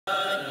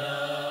About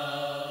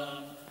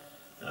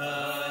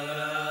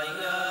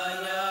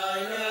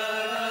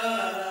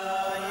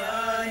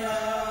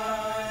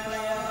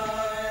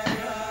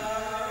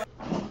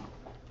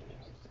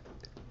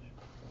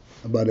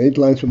 8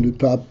 lines from the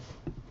top,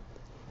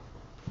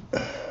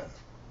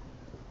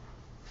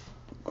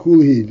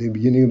 kuli, the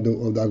beginning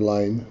of that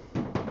line.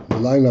 The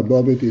line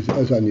above it is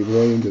as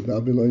anivroim, the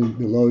top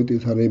below it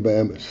is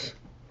REBBE.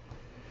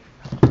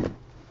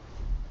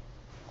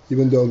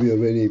 Even though we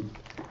already,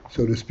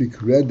 so to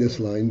speak, read this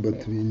line,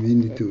 but we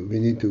need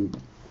to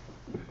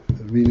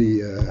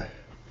really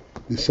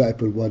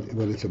decipher what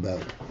it's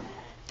about.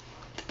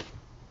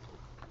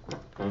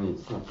 And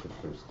it's not the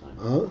first time.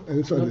 And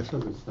it's not the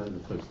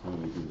first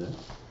time we do that.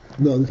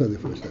 No, it's not the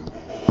first time.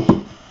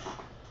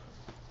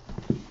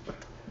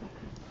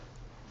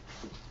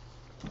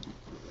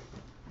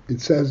 It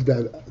says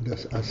that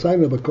there's a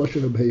sign of a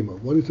kosher behema.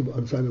 What is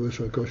a sign of a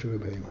kosher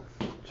behema?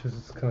 Just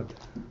it's cut.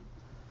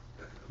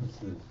 What's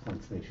the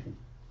translation?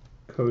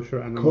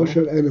 Kosher animal.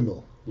 Kosher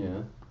animal.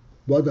 Yeah.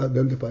 What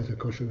identifies a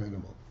kosher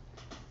animal?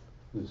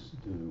 The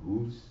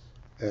hooves.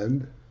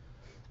 And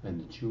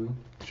the chewing.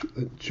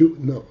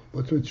 No,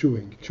 what's with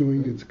chewing?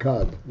 Chewing is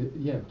cod.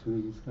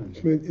 Chewing is cod.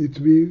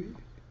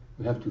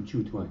 We have to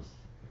chew twice.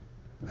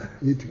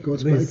 It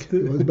goes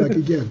back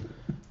again.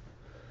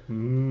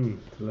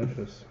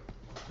 Delicious.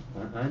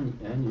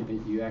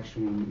 And you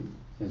actually,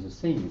 as a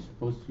saying, you're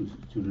supposed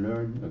to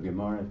learn a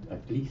Gemara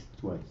at least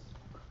twice.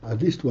 At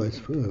least twice,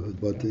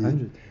 but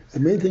the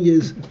main thing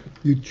is,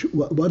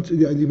 what's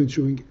the idea of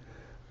chewing?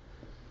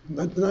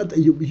 Not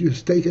you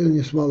take it and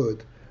you swallow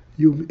it.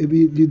 You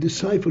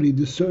decipher, you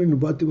discern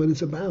what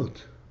it's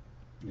about.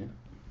 Yeah.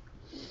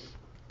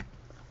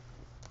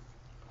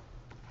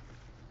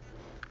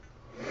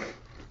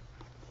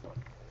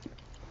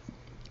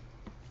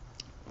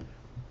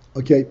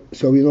 Okay,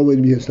 so we know where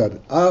we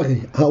started.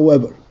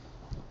 However,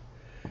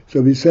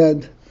 so we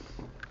said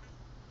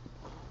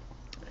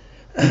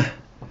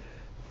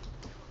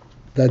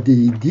that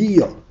the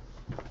idea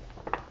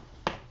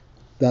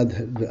that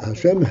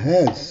Hashem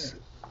has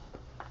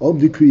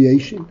of the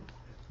creation,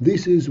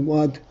 this is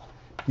what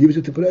gives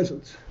it the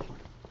presence.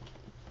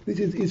 This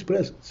is its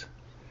presence.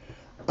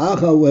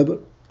 However,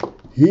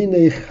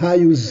 Hine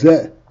Chayus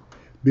Zeh,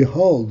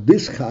 behold,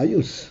 this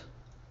Chayus,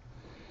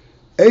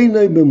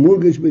 Einay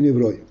b'murgash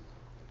b'nivroim,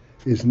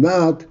 is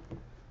not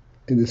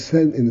in the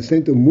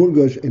state of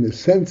murgash, in the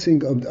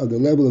sensing of the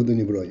level of the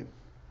nivroim.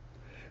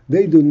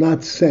 They do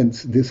not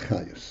sense this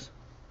Chayus.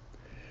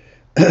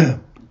 I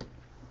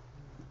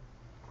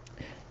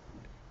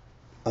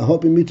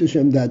hope in Mitzvah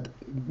Shem that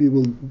we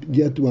will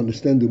get to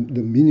understand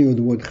the meaning of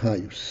the word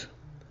Chayus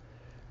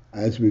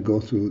as we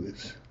go through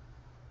this.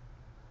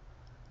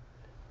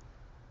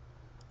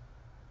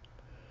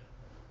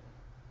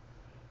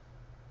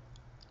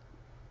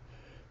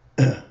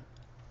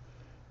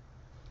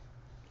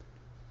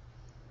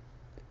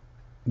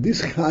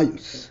 This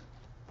Chayus,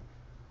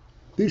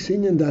 this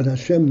Indian that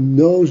Hashem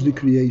knows the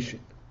creation,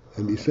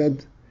 and we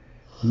said,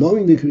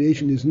 knowing the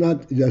creation is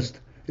not just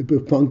a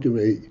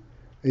perfunctory,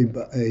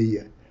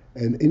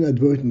 an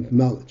inadvertent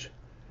knowledge.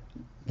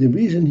 The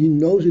reason he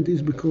knows it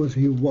is because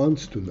he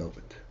wants to know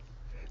it.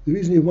 The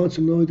reason he wants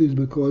to know it is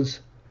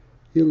because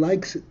he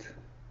likes it.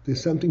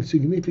 There's something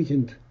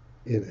significant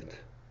in it.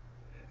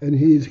 And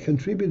he is a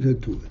contributor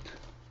to it.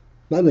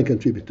 Not a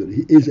contributor,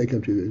 he is a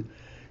contributor.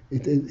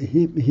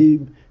 He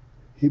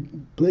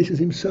places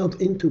himself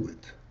into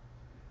it.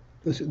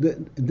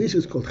 This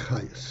is called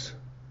Chayus.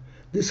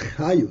 This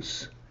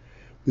Chayus,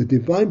 the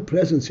divine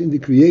presence in the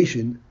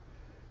creation,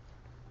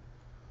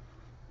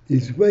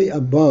 is way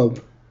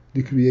above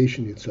the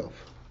creation itself.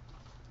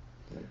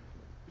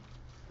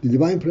 The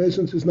divine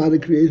presence is not a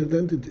created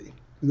entity.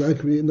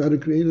 It's not a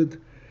created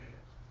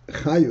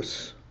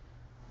Chayus.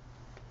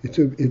 It's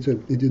a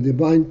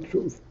divine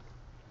truth.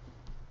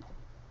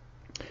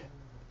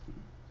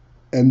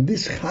 And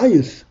this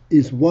Chayus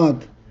is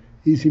what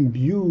is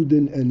imbued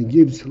and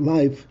gives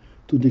life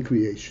to the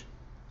creation.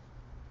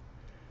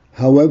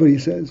 However, he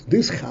says,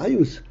 this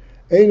Chayus,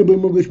 Ein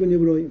b'murgash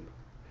b'nivroim.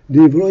 The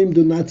Nivroim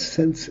do not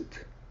sense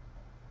it.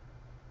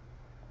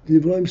 The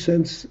Nivroim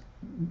sense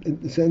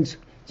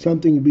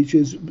something which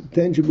is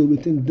tangible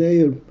at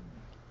their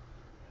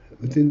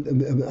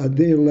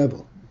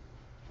level.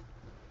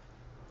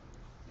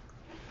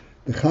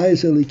 The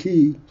Chayus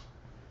Eliki,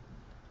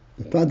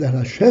 the fact that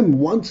Hashem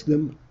wants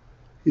them,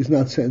 is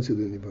not sensitive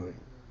in Nivroim.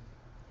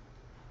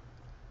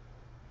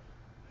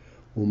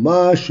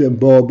 Uma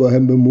shebo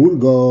bohem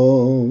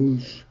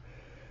b'murgash,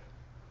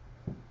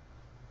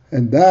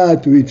 and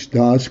that which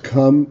does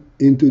come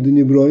into the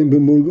Nivroim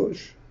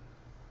b'murgash,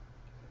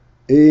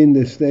 in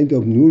the state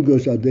of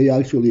Nurgash, are they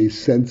actually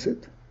sense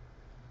it?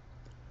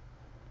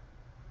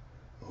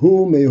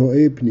 Hu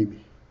mehoe pnimi.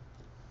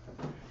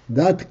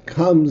 That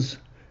comes,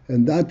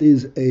 and that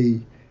is a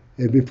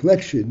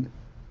reflection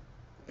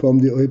from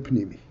the oe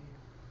pnimi.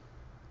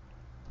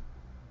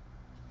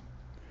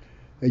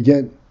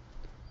 Again,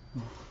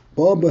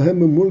 Ba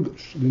Behem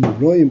Murgash, the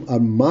Nivroim are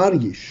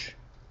margish,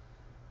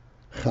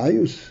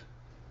 Chayus,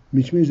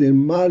 which means they're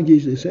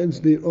margish, they sense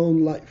their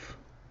own life.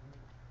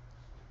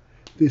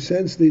 They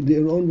sense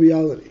their own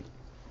reality.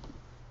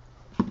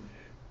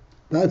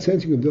 That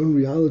sensing of their own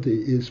reality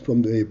is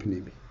from the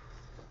Epanimi.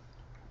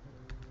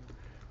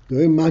 The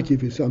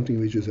Makif is something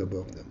which is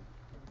above them.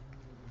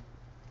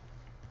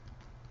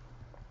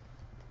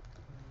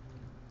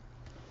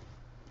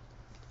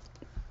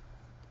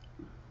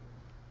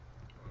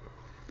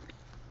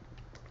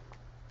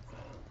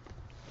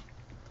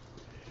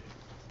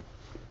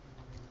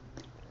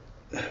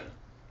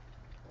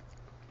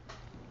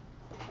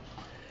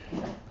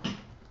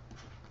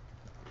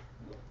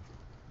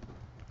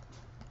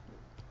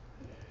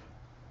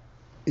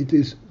 It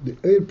is the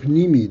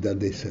Pnimi that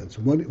they sense.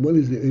 What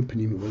is the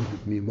Pnimi? What does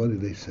it mean? What do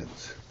they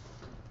sense?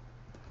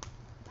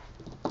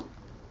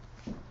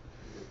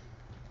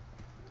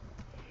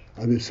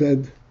 As I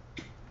said,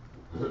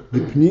 the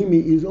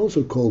Pnimi is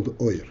also called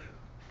Oir.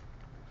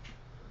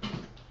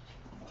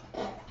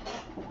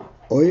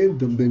 Oir,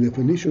 the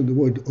definition of the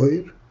word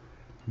Oir,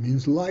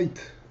 means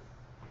light.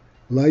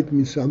 Light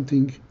means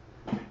something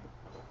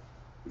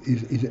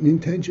is an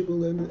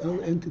intangible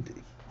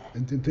entity,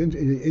 an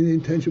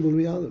intangible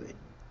reality,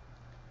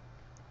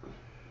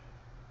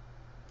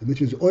 which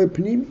is Oir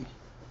Pnimi,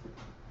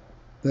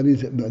 that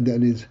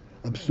is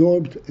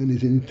absorbed and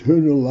is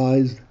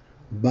internalized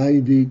by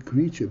the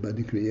creature, by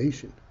the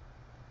creation.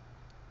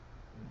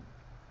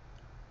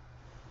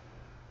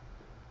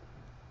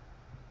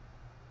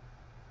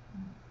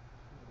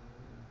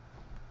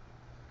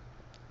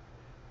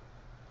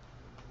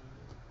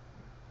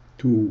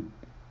 To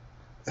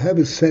have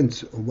a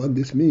sense of what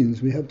this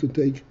means, we have to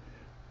take,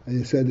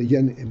 as I said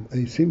again,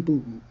 a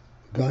simple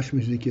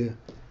Gashmishike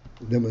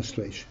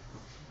demonstration.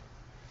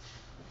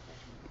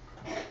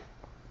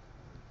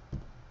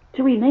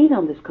 To remain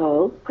on this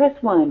call,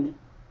 press 1.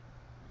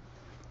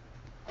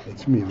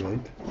 That's me,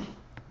 right?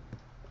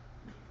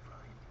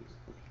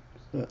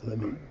 Let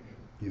me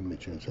give him a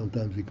chance.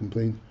 Sometimes he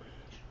complains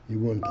he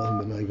weren't on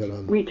when I got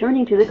on.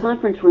 Returning to the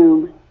conference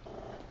room.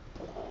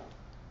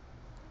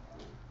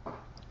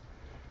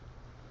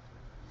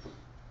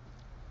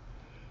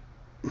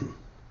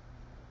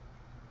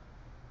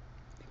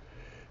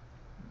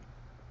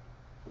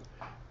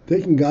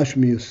 Taking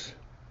Gashmius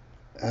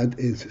at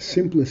its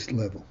simplest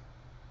level,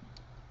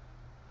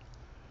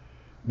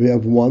 we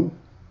have one,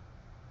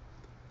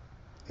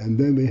 and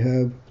then we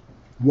have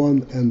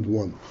one and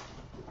one.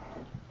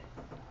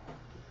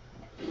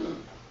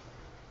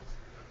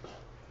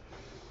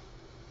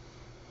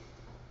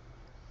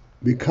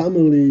 We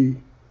commonly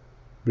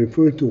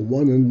refer to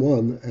one and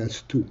one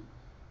as two.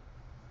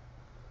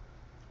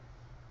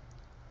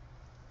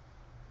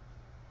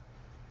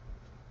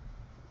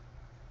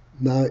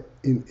 Now,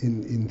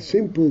 in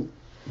simple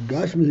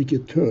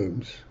Gashmizike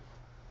terms,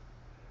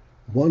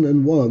 one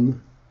and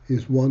one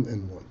is one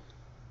and one.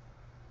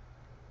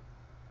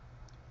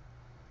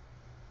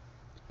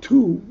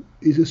 Two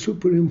is a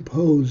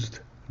superimposed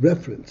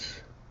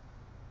reference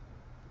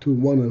to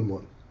one and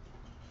one.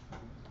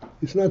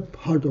 It's not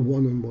part of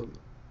one and one.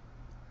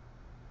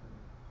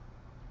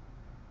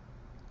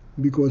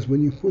 Because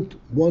when you put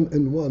one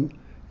and one,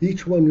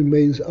 each one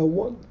remains a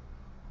one.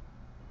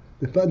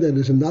 The fact that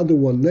there's another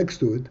one next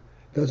to it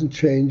doesn't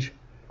change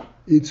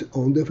its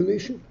own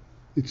definition.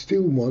 It's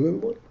still one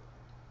and one.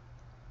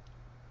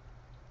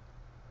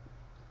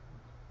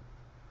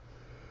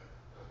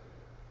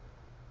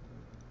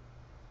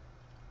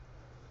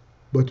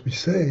 But we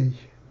say,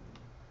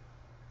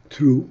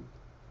 true,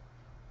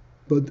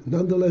 but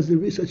nonetheless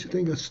there is such a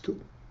thing as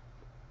two.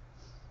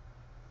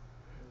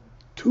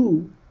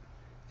 Two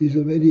is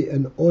already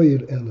an oir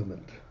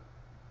element.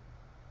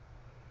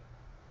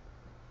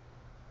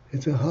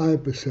 It's a higher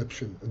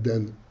perception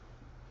than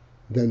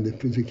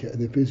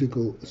the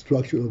physical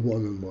structure of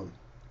one and one.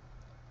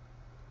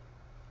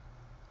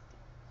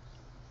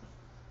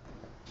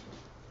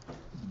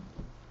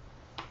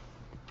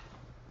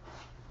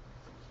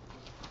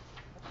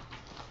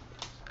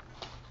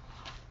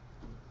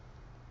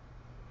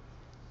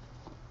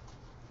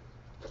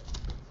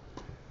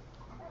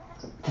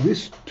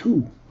 This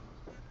two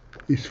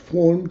is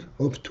formed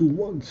of two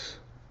ones,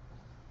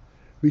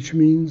 which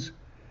means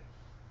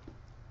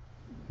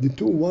the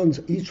two ones,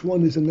 each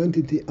one is an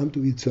entity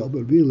unto itself,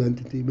 a real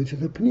entity, which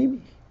is a pnimi,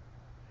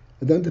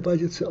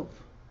 identifies itself.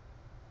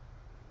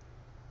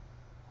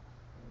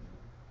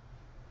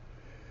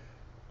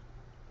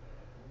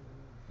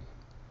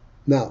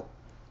 Now,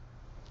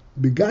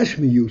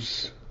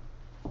 Begashmiyus,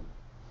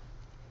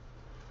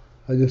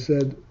 as I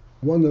said,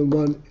 one and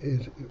one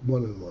is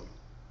one and one.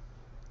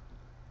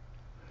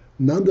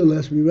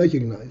 Nonetheless, we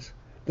recognize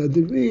that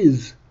there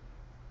is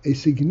a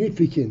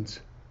significance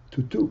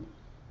to two.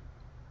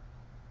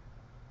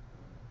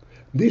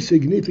 This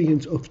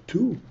significance of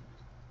two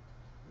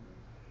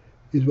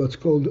is what's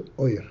called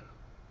oir.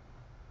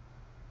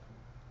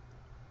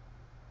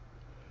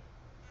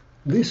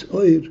 This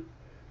oir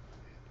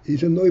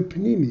is an oir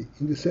pnimi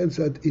in the sense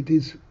that it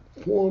is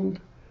formed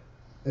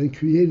and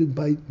created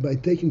by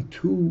taking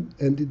two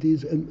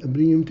entities and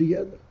bringing them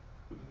together.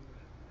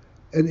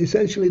 And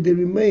essentially they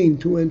remain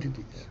two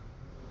entities.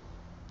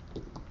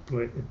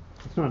 Wait,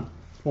 it's not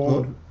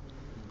formed.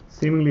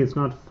 Seemingly, it's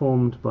not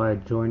formed by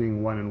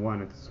joining one and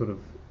one. It sort of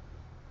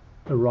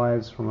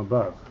arrives from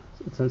above.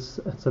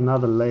 It's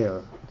another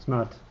layer. It's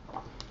not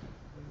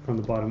from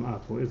the bottom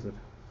up, or is it?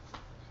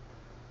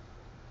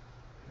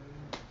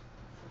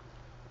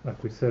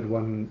 Like we said,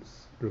 one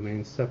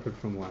remains separate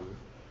from one.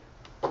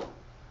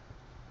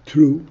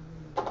 True,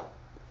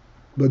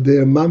 but they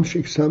are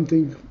mamshik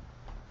something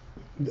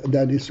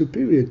that is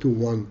superior to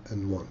one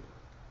and one.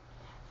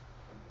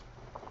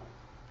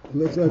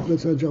 Let's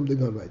not jump the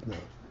gun right now.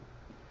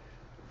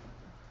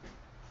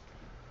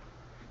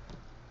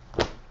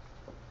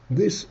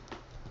 This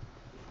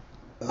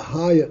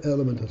higher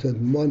element, I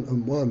said one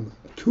and one,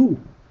 two,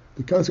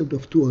 the concept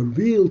of two, a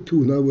real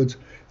two. In other words,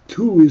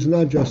 two is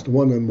not just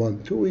one and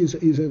one. Two is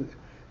a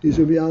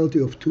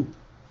reality of two.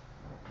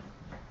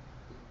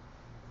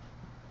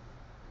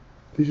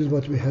 This is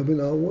what we have in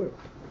our world.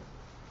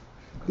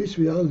 This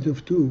reality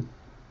of two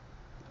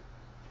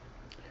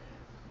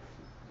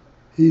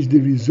is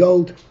the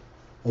result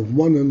of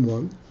one and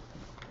one,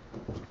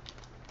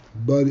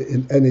 but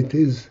it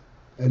is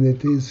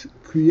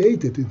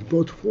created, it's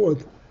brought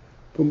forth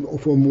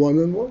from one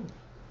and one,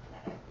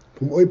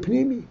 from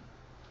oipnimi.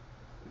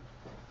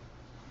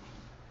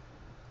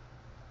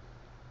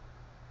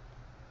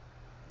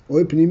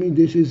 Oipnimi,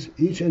 this is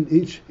each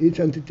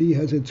entity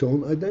has its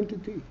own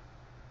identity.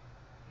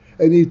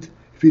 And if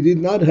it did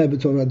not have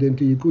its own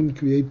identity, you couldn't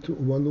create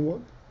one and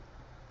one.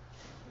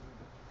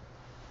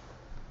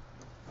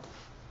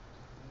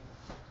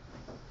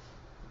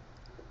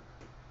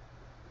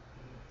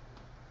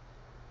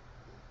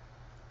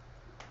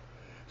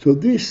 So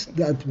this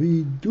that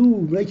we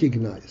do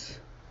recognize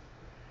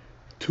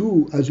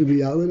two as a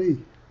reality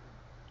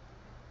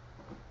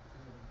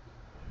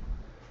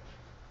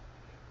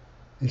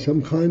is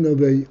some kind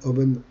of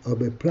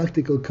a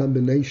practical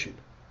combination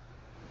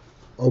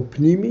of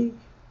pnimi,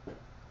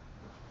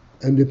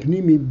 and the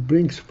pnimi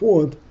brings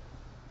forth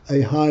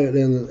a higher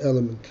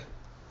element.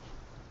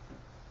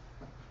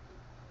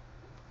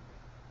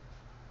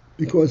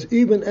 Because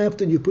even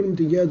after you put them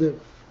together,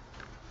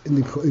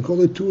 you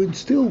call it two, it's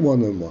still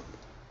one and one.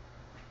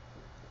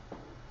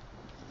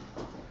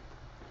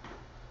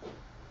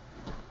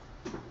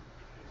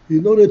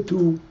 In order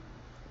to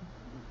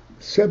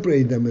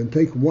separate them and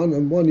take one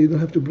and one, you don't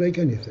have to break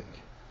anything.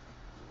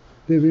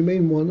 They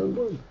remain one and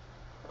one.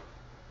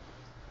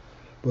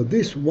 But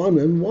this one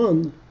and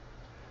one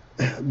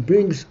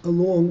brings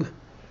along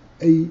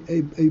a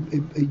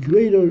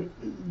greater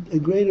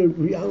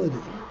reality.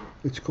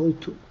 It's called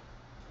two.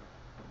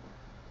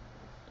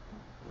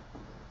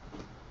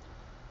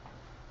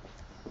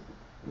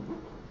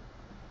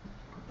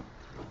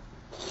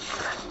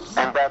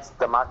 And that's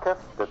the makif,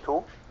 the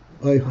two?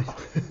 Wait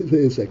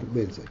a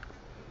second.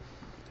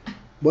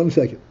 1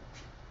 second.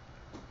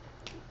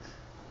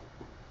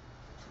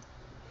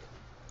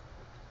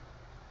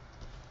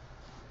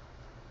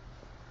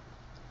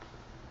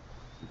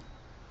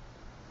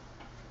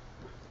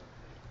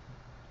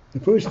 The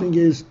first thing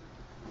is,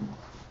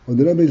 what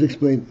the Rebbe is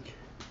explaining,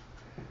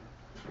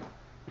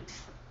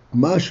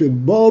 Mashe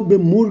bo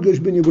b'murgesh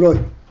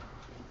b'nivroi.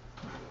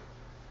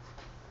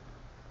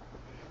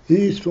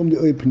 He is from the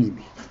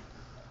oipnimi.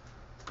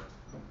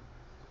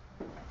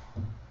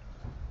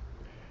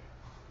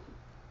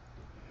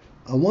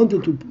 I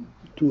wanted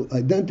to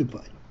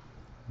identify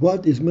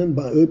what is meant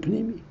by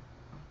oipnimi.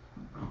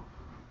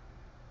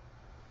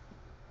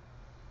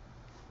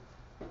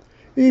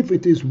 If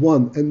it is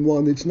one and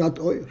one, it's not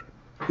oir.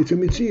 It's a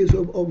mitzvah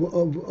of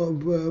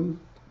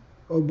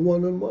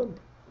one and one.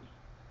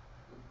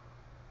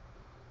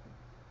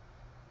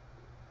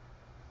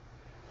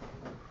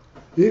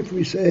 If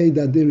we say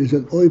that there is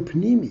an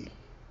oipnimi,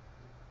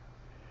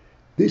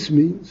 this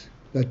means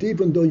that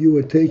even though you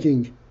are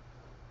taking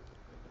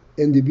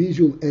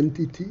individual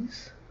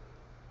entities,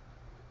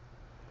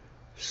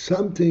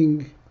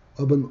 something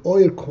of an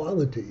oil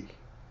quality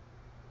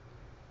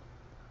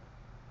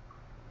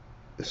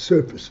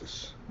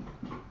surfaces,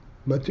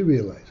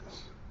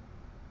 materializes.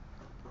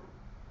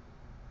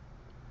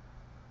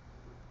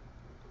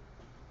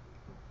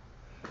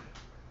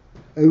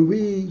 And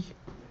we,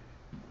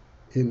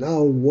 in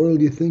our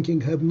worldly thinking,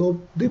 have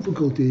no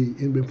difficulty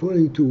in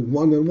referring to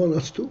one and one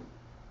as two.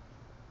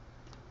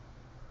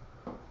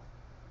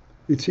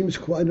 It seems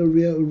quite a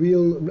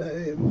real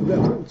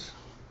reference,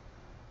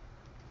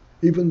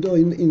 even though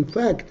in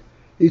fact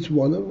it's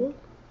one and one.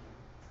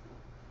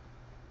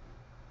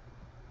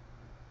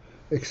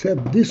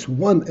 Except this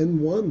one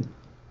and one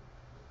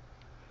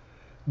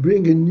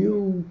bring a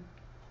new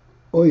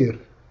oir,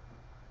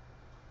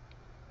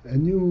 a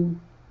new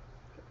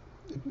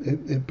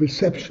a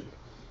perception.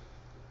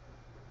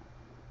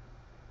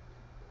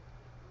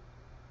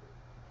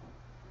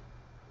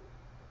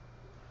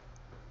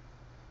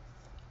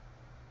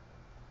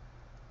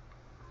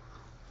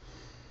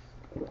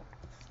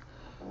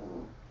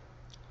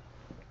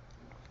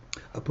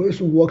 A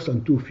person walks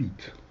on 2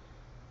 feet.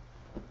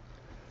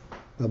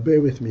 Now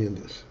bear with me in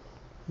this.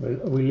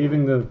 Are we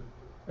leaving the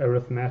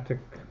arithmetic?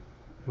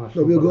 No,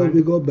 we'll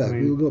go back. I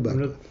mean, We'll go back.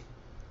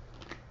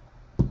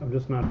 I'm I'm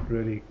just not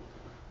really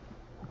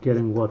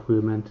getting what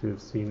we're meant to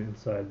have seen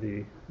inside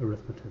the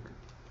arithmetic.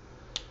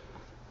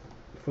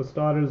 For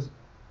starters,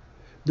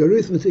 The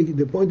arithmetic,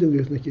 the point of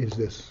arithmetic is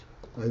this.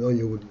 I know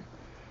you would.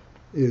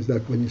 Is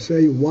that when you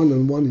say 1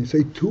 and 1, you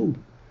say 2.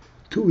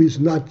 2 is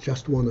not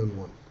just 1 and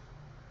 1.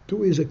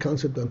 2 is a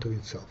concept unto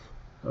itself.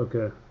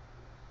 okay.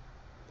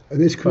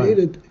 And it's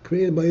Fine.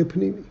 created by a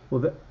panimi.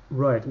 Well,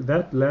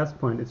 that last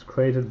point, it's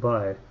created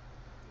by.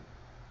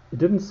 It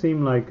didn't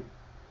seem like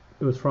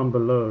it was from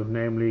below,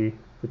 namely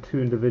the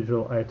two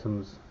individual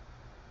items.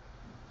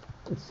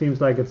 It seems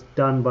like it's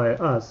done by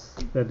us.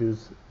 That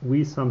is,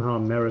 we somehow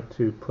merit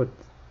to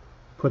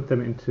put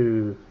them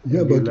into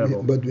Yeah, a new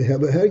level. but we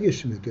have a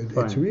hergish in it. It's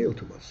Fine. real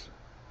to us.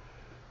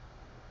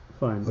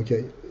 Fine.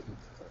 Okay.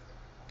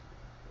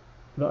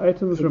 The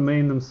items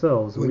remain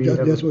themselves. Well, We just,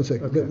 have- just one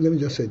second. okay. Let me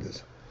just say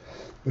this.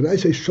 When I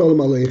say Shalom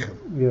Aleichem,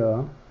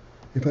 Yeah.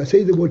 if I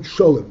say the word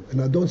Shalom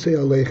and I don't say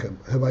Aleichem,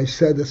 have I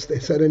said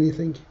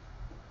anything?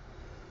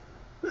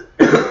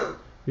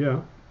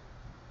 Yeah.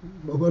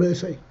 What did I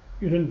say?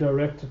 You didn't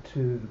direct it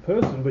to the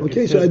person, but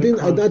Okay, you so said I the didn't.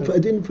 concept. I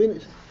didn't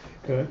finish.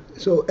 Okay.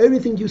 So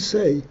everything you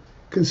say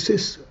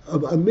consists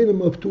of a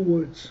minimum of 2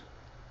 words.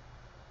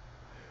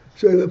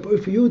 So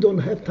if you don't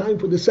have time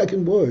for the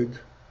second word,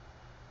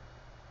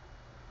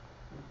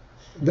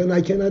 then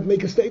I cannot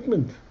make a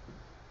statement.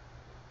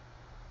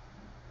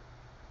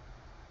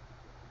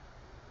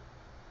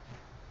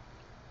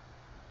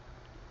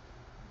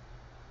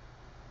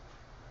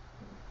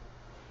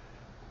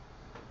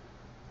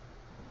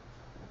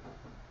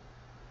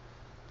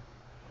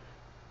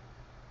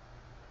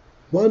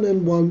 One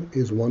and one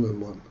is one and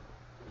one.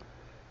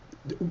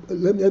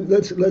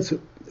 Let's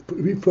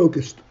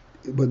refocus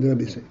what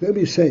Rabbi is saying. Rabbi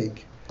is saying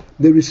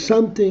there is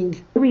something.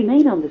 To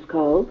remain on this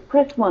call,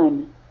 press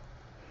 1.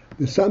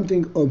 There's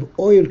something of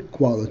oil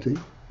quality,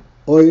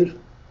 oil,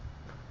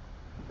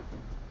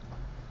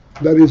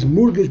 that is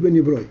murgish ben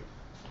Yivroi.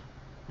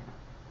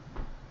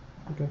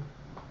 Okay.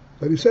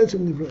 That is sense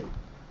in Nivroi.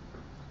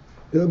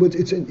 In other words,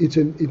 it's a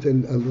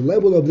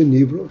level of the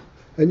Nivro,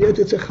 and yet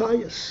it's a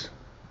chayas.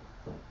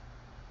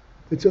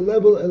 It's a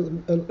level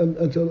and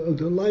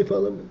a life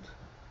element.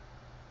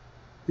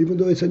 Even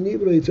though it's a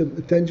Nivro, it's a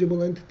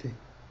tangible entity.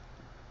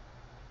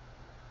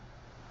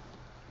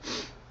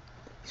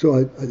 So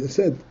I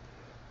said,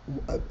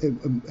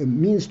 a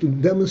means to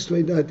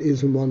demonstrate that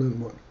is a one and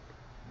one.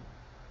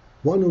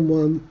 One and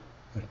one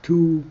are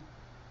two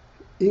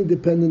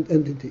independent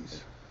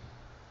entities,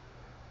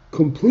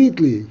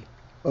 completely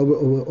of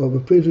a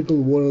physical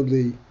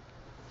worldly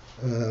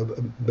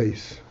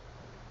base.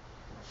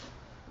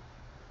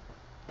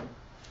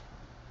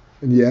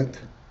 And yet,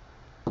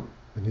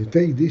 when you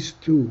take these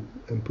two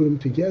and put them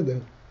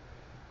together,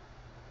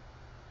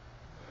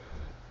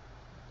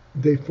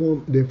 they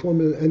form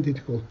an entity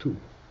called two.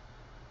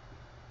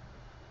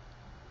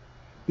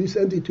 This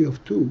entity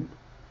of two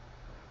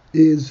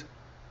is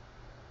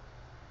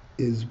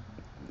the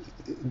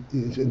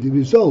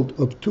result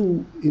of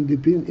two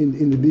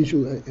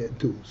individual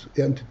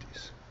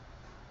entities,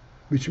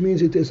 which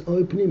means it is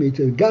opening.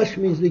 Gash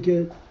means like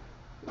a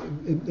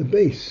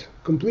base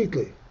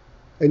completely,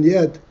 and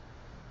yet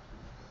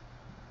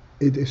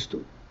it is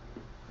two.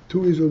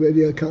 Two is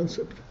already a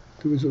concept.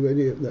 Two is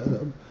already a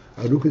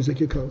ruch is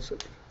like a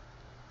concept.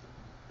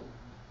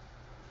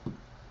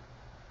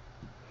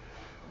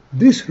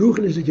 This ruch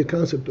is like a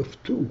concept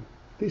of two.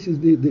 This is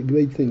the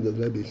great thing that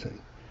Rebbe is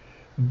saying.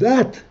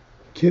 That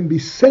can be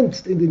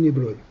sensed in the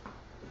Nibroi.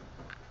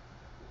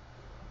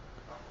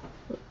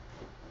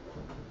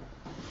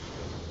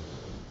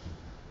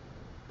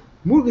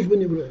 Murgish ben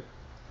Nibroi.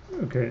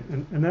 Okay,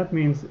 and that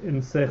means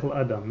in Seichel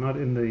Adam, not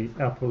in the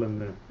apple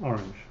and the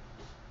orange.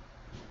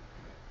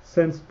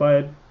 Sensed by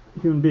a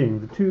human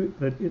being.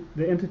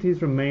 The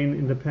entities remain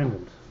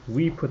independent.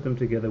 We put them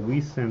together.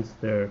 We sense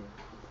their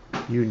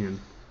union.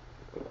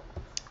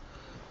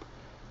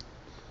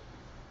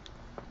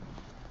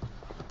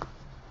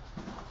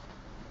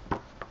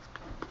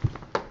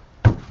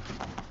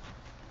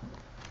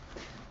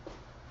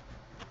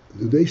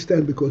 Do they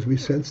stand because we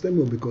sense them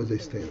or because they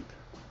stand?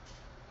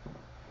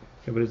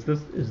 Okay, but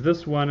is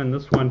this one and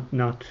this one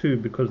now two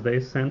because they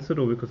sense it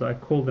or because I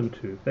call them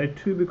two? They're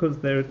two because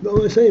they're No,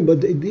 I'm saying,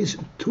 but these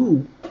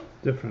two.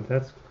 different.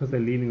 That's because they're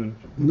leaning on.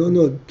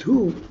 No,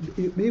 two.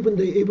 Even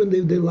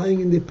they're lying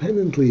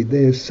independently.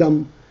 There's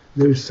some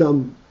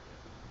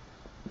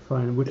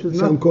Fine, which is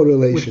some not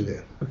correlation which-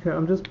 there. Okay,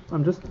 I'm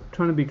just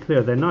trying to be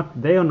clear. They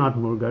are not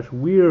murgash.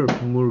 We're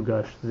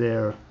murgash.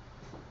 Their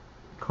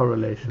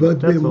correlation. But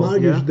That's we all,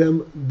 margish yeah?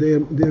 them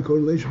their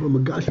correlation from a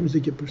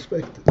gashmistic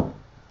perspective.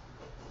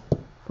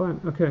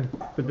 Fine, okay,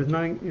 but there's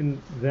nothing in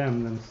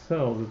them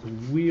themselves.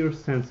 It's we're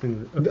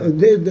sensing.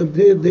 Okay.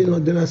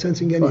 They're not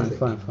sensing anything.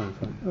 Fine.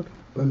 Okay.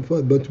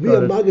 But we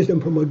Got it. margish them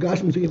from a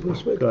gashmistic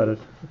perspective. Got it.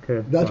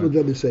 Okay. That's fine. what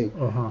Rebbe is saying.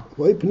 Uh-huh.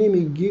 Why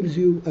Pnimi gives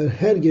you a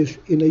hergish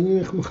in a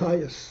yinich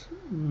mechayas.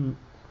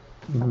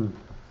 Mm-hmm.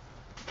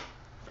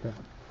 Okay.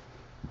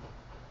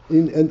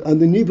 And on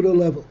the Nibra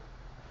level.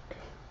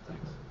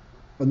 Thanks.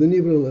 On the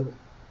Nibra level.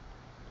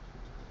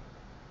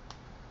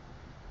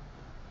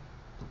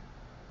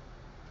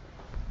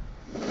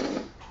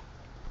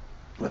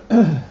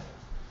 I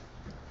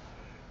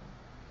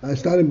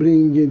started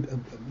bringing it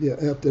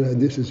after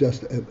this is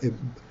just a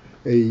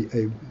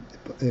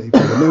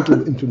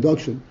fundamental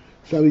introduction.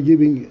 Started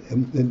giving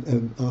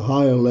a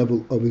higher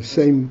level of the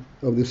same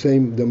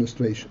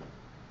demonstration.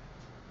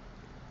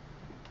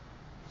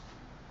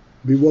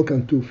 We walk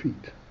on 2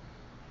 feet.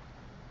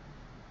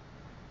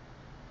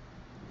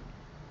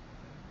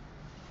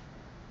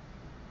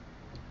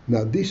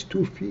 Now these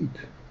 2 feet,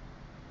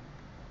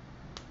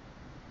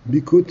 we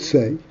could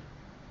say,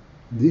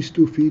 these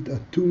 2 feet are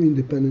 2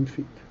 independent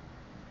feet.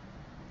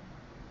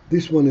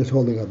 This one is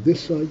holding up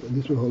this side, and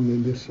this one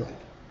holding this side,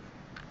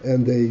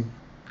 and they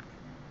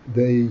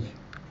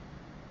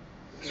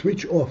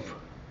switch off.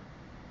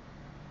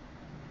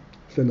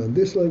 Stand on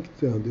this leg,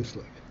 stand on this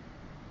leg.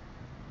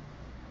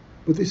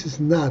 But this is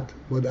not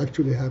what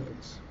actually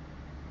happens.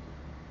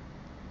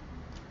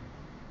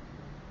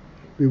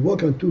 We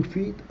walk on 2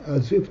 feet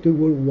as if they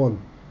were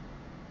one.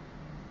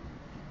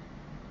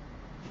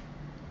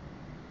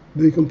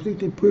 They're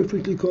completely,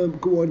 perfectly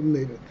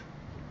coordinated.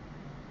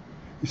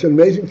 It's an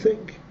amazing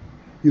thing.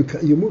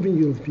 You're moving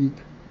your feet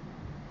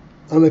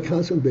on a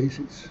constant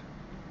basis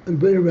and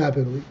very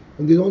rapidly,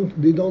 and they don't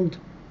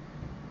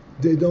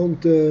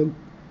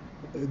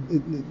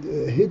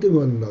hit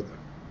one another.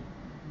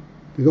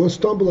 They don't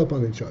stumble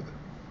upon each other.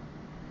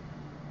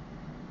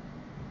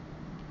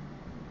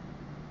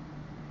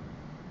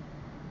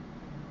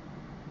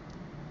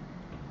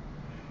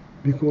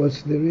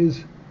 Because there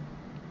is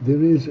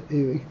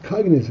a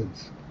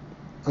cognizance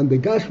on the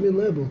Gashmi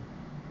level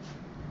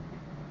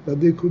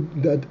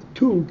that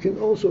 2 can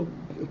also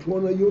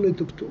form a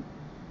unit of 2,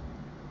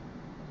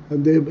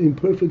 and they're in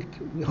perfect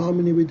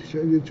harmony with each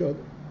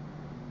other.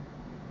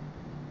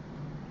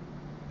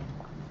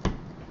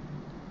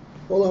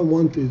 All I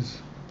want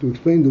is to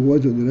explain the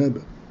words of the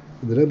Rebbe.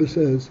 The Rebbe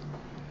says,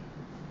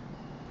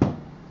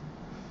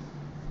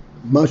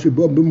 "Mashe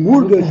bo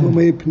b'murgash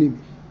v'mei pnimi."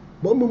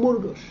 Bo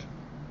b'murgash.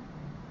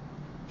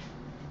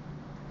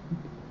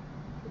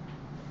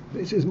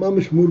 This is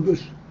mamish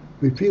murgash.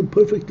 We feel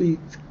perfectly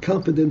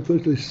confident,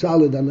 perfectly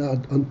solid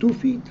on 2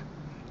 feet,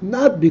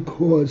 not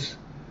because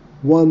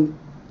one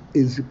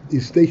is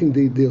taking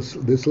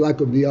the slack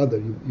of the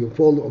other. You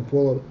follow,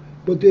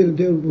 but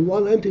they're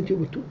one entity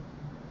with 2.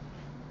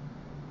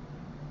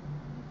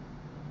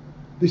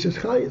 This is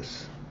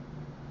chayas,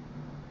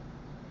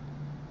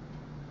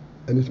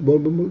 and it's Bo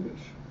b'murgash.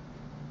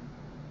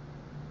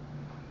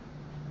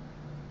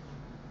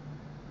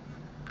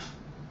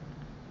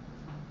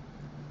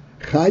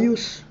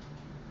 Chayus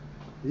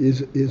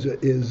is a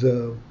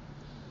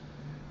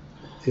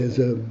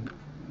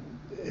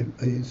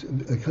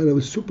kind of a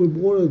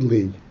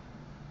superworldly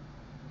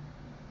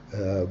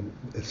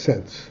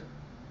sense,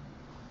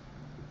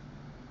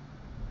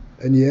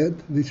 and yet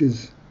this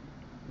is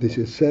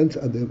sense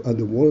at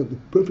the world,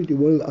 perfectly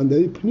world on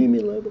the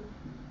pnimi level,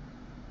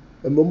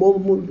 and more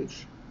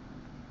murgash.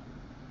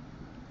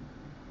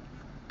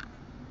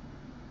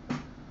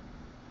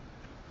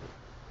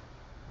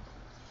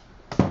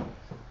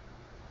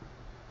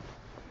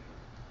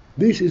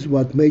 This is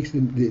what makes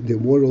the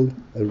world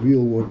a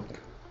real world,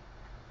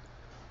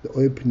 the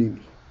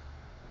pnimi.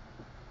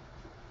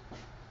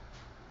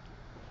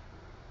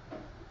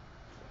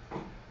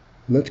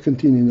 Let's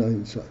continue now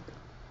inside.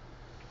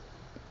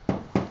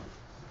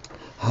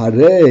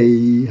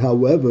 Harei,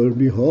 however,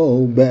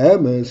 behold,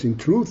 be'emes, in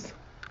truth,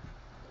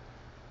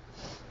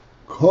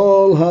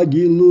 kol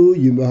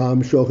hagiluyim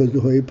v'hamshoches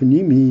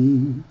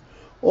pnimi,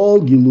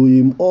 all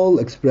giluyim, all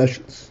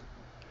expressions,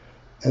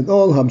 and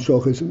all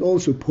hamshoches, and all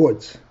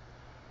supports,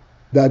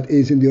 that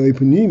is in the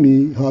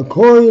pnimi,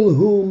 hakoil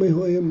hu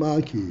mehoyim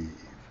makiv.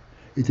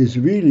 It is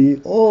really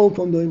all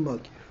from the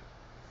makiv.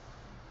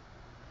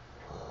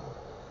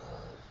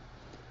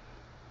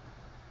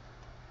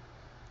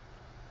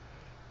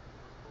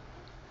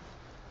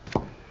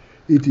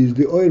 It is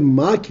the oil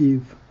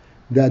makiv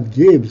that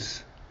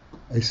gives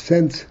a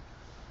sense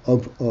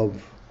of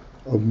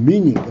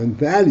meaning and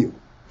value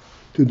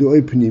to the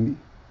oil pnimi.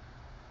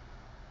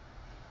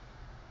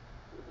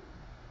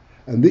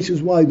 And this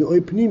is why the oil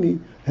pnimi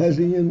has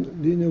the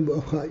union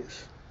of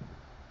chayas.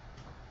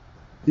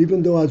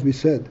 Even though, as we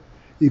said,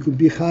 it could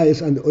be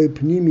chayas on the oil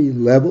pnimi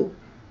level,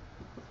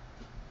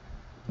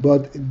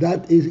 but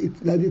that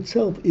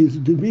itself is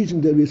the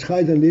reason there is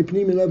chayas on the oil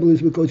pnimi level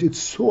is because it's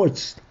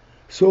sourced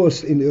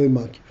in the oil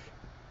makif.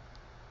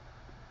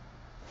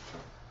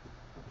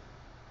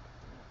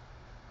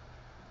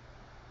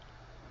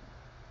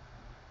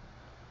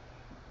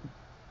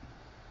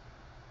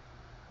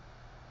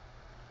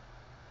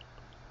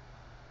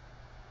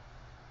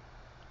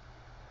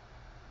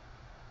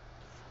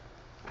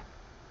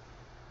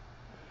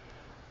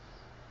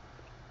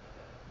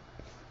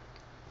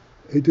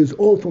 It is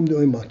all from the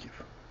oil makif.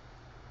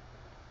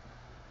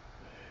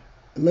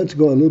 Let's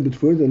go a little bit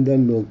further, and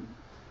then we'll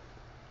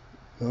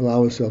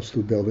allow ourselves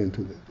to delve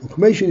into it.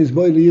 Ukmeshin is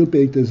boy liyil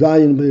peik the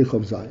zayin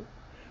b'yichov zayin.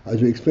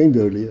 As we explained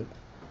earlier,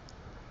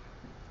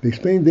 we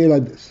explained there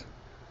like this: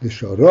 the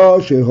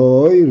shorosh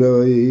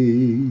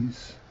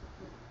ehoiros,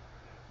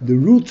 the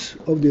roots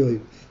of the oil.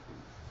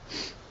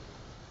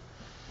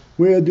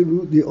 where the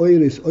root, the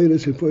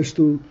oiris refers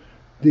to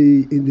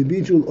the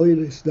individual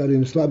oiris that are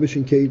in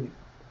Slabischen Keli.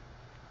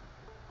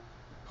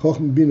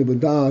 Chochem, Bina,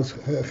 V'das,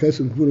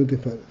 Chesed, Gvura,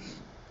 Tiferes.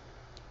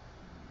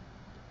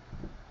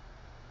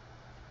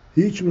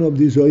 Each one of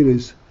these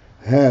oiris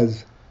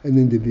has an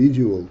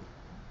individual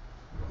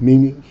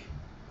meaning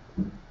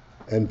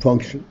and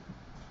function,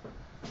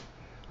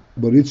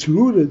 but it's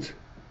rooted.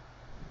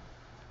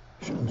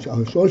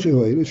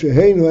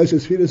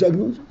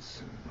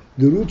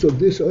 The roots of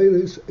this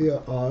oiris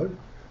are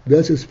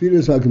the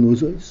Spheres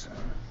Agnuzos,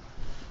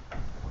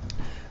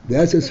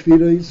 the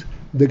Spheres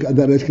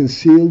that is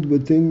concealed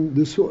within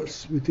the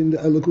source, within the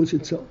Elokus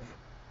itself.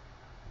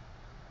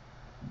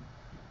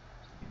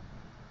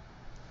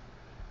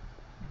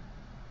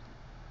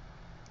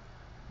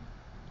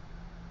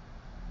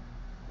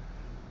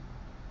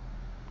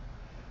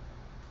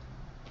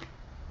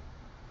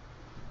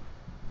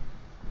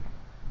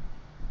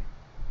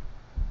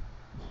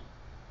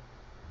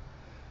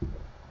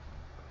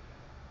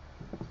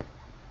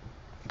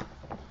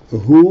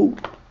 Who,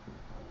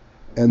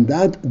 and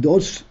that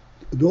those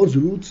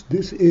roots,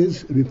 this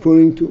is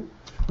referring to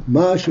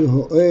Masha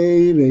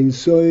Ha'oir Ein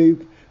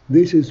Soif.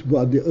 This is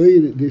what the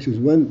Oir, this is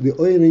when the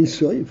Oir Ein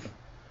Soif,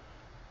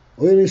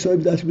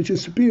 that which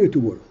is superior to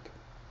world.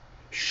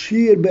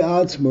 Shir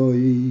Be'atzmo,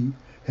 he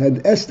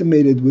had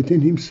estimated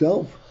within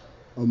himself,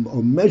 or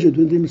measured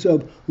within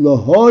himself,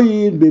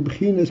 Lahoir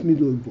Bebchinas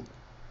Midul,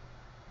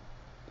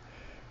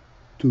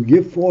 to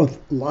give forth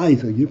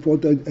light, and give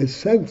forth a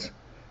sense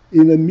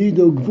in a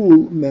middle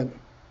gvul manner.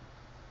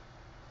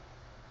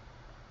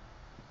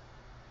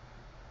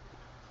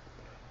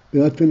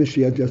 We're not finished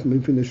yet, just let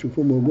me finish with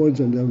 4 more words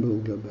and then we'll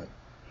get back.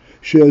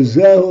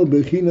 Shezehu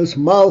bechinas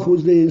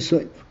malchus de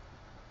Yisrael,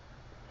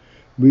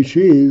 which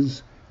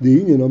is the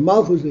union of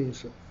malchus de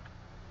Yisrael.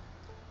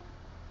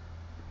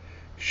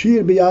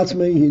 Shir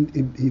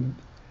biyatzmei,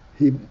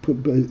 he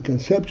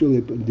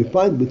conceptually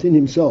defined within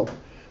himself,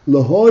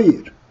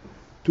 lahoir,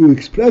 to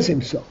express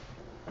himself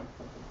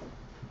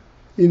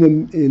in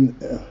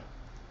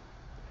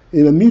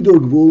a middle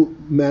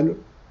gvul manner,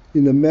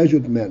 in a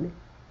measured manner.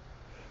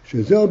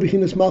 This is the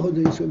union of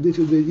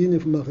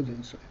Malchut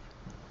Yisrael.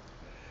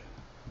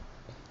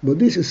 What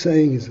this is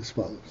saying is as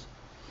follows.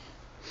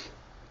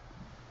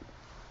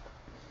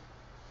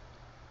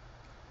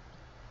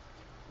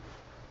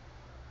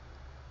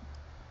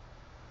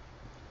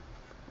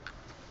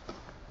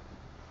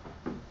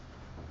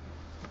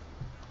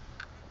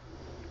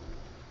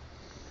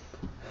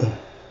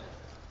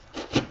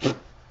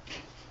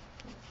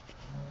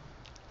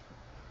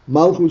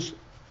 Malchus,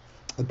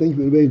 I think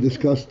we already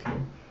discussed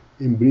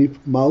in brief.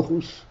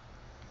 Malchus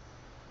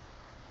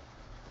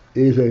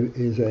is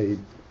a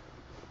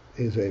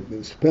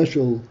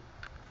special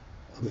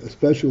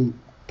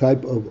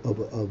type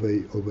of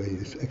a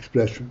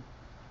expression.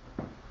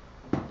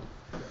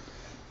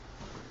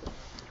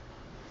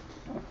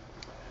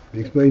 We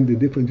explained the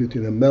difference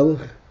between a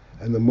melech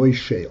and a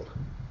moishel.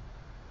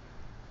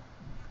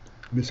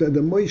 We said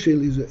the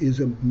moishel is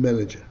a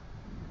manager.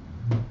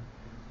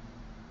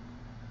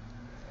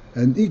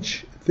 And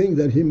each thing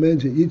that he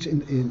manages, each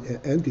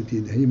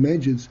entity that he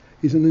manages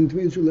is an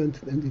individual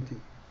entity.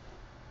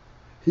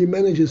 He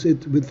manages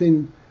it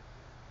within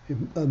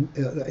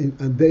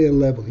at their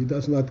level. He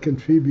does not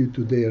contribute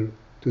to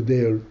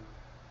their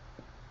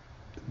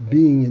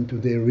being and to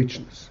their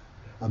richness.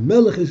 A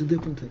melech is a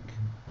different thing.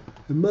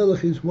 A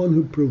melech is one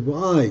who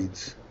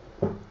provides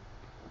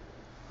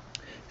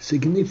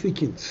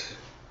significance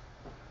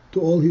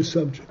to all his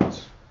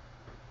subjects.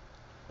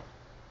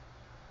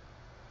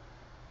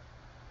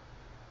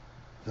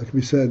 Like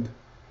we said,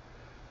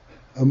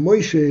 a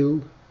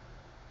moishel,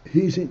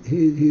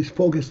 he's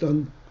focused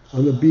on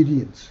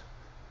obedience,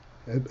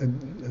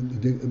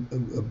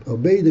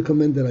 obey the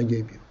command that I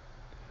gave you.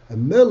 A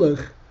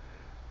melech,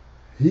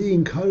 he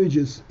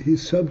encourages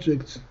his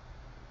subjects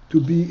to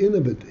be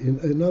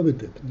innovative,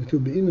 to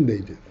be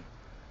innovative,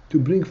 to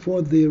bring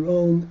forth their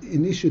own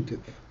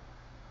initiative,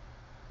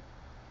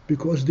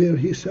 because they're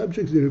his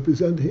subjects, they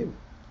represent him.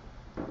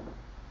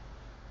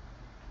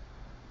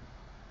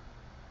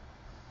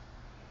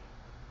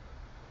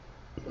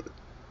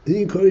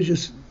 He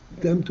encourages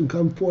them to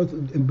come forth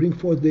and bring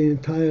forth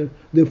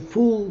the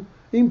full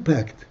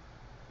impact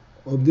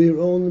of their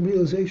own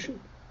realization.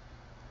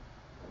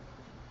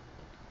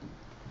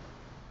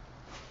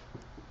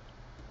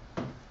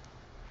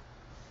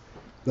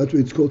 That's why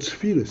it's called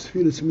spheres.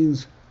 Spheres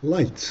means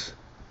lights.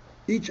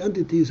 Each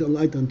entity is a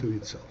light unto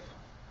itself.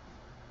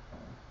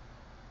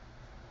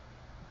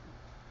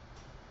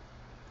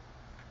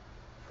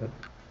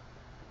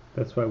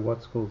 That's why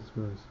what's called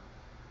spheres?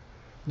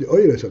 The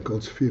oirs are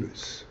called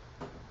spheres,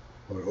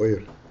 or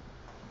oir.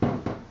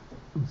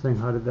 I'm saying,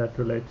 how did that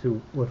relate to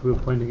what we were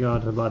pointing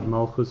out about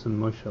Malchus and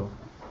Moshel?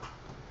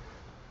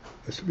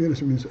 A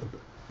spheres means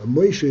a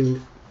moishel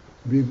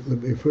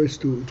refers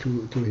to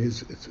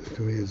his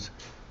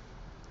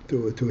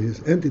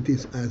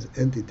entities as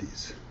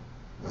entities,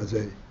 as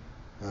a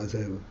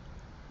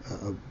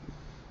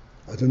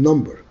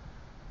number.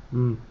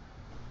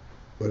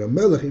 But a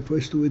melech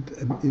refers to it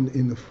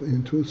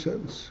in true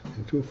sense,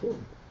 in true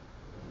form.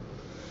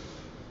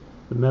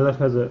 The Melech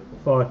has a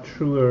far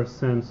truer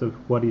sense of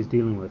what he's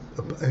dealing with.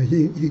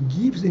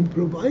 He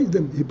provides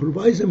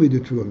them with the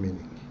true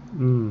meaning.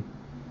 Mm.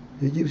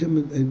 He gives them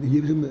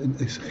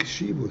a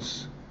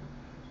cheshivus,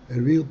 a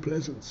real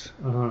presence.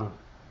 Uh-huh.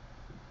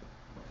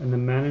 And the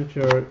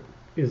manager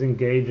is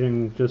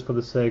engaging just for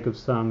the sake of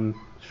some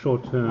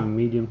short-term,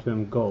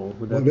 medium-term goal.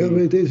 Would that Whatever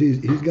be? it is,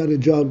 he's got a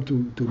job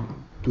to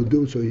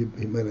do, so he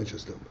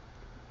manages them.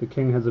 The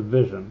king has a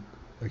vision.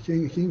 The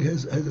king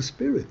has a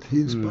spirit.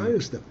 He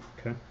inspires them.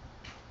 Okay.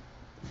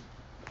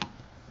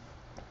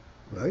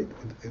 Right?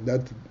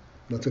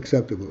 That's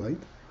acceptable, right?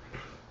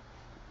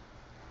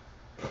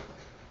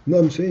 No,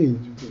 I'm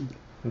saying.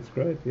 That's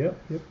great. Yep.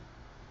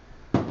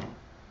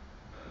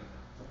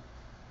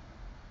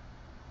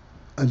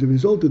 As a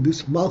result of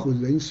this malchus,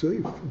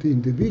 the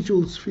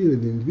individual sphere,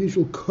 the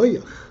individual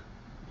koyach,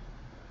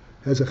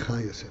 has a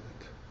chayas in it.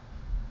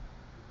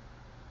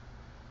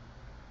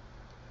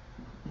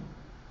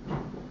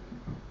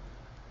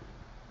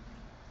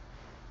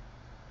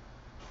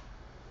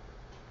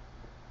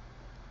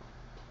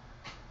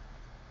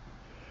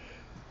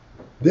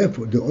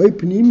 Therefore, the oy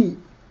pnimi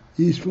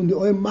is from the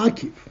oy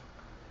makif.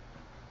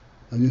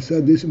 As you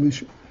said, this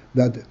is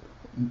that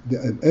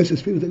the essence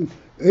spirit,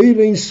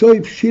 Eirein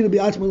soif shir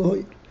be'atzma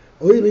lahoyer.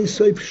 Eirein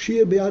soif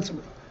shir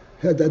be'atzma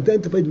had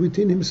identified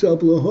within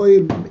himself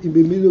lahoyer in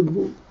the middle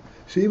gvul.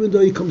 So even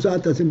though he comes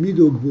out as a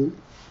middle gvul,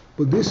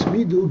 but this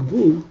middle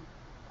gvul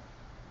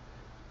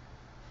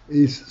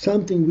is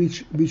something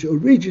which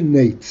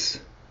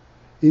originates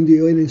in the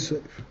Eirein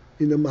soif,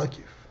 in the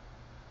makif.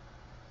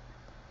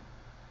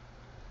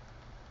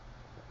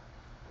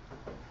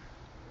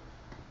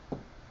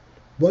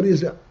 What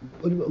is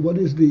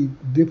the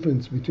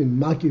difference between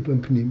makif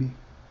and pnimi?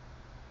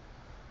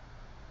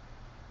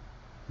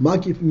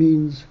 Makif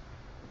means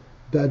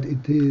that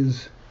it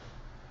is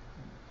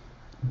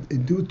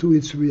due to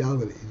its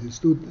reality. It's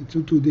due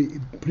to the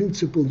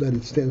principle that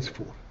it stands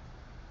for.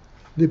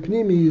 The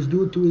pnimi is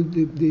due to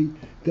the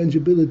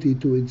tangibility,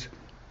 to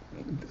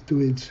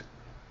its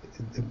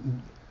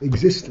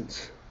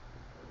existence.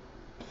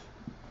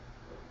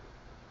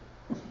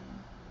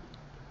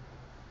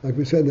 Like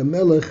we said, the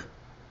melech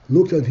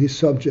looked at his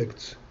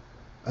subjects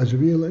as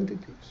real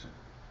entities.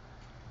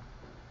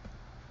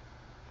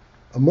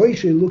 A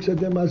Moshe looks at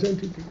them as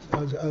entities,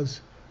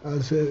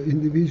 as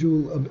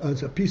individual,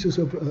 as pieces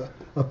of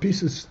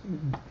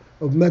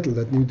metal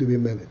that need to be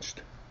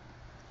managed.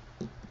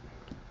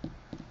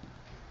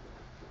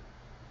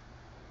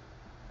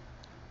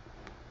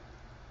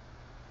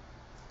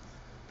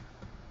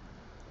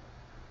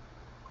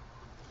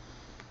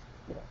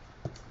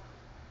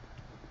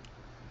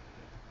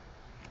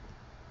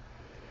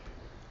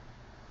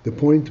 The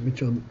point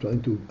which I'm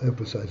trying to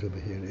emphasize over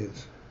here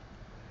is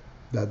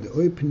that the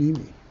oy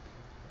pnimi,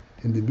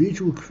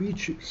 individual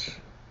creatures,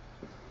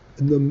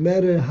 no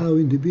matter how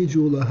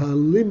individual or how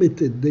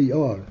limited they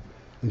are,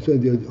 and so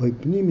the oy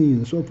pnimi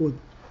and so forth,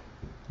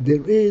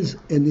 there is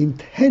an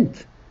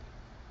intent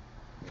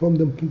from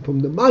the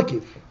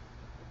makif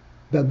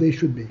that they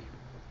should be.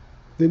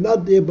 They're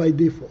not there by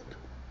default.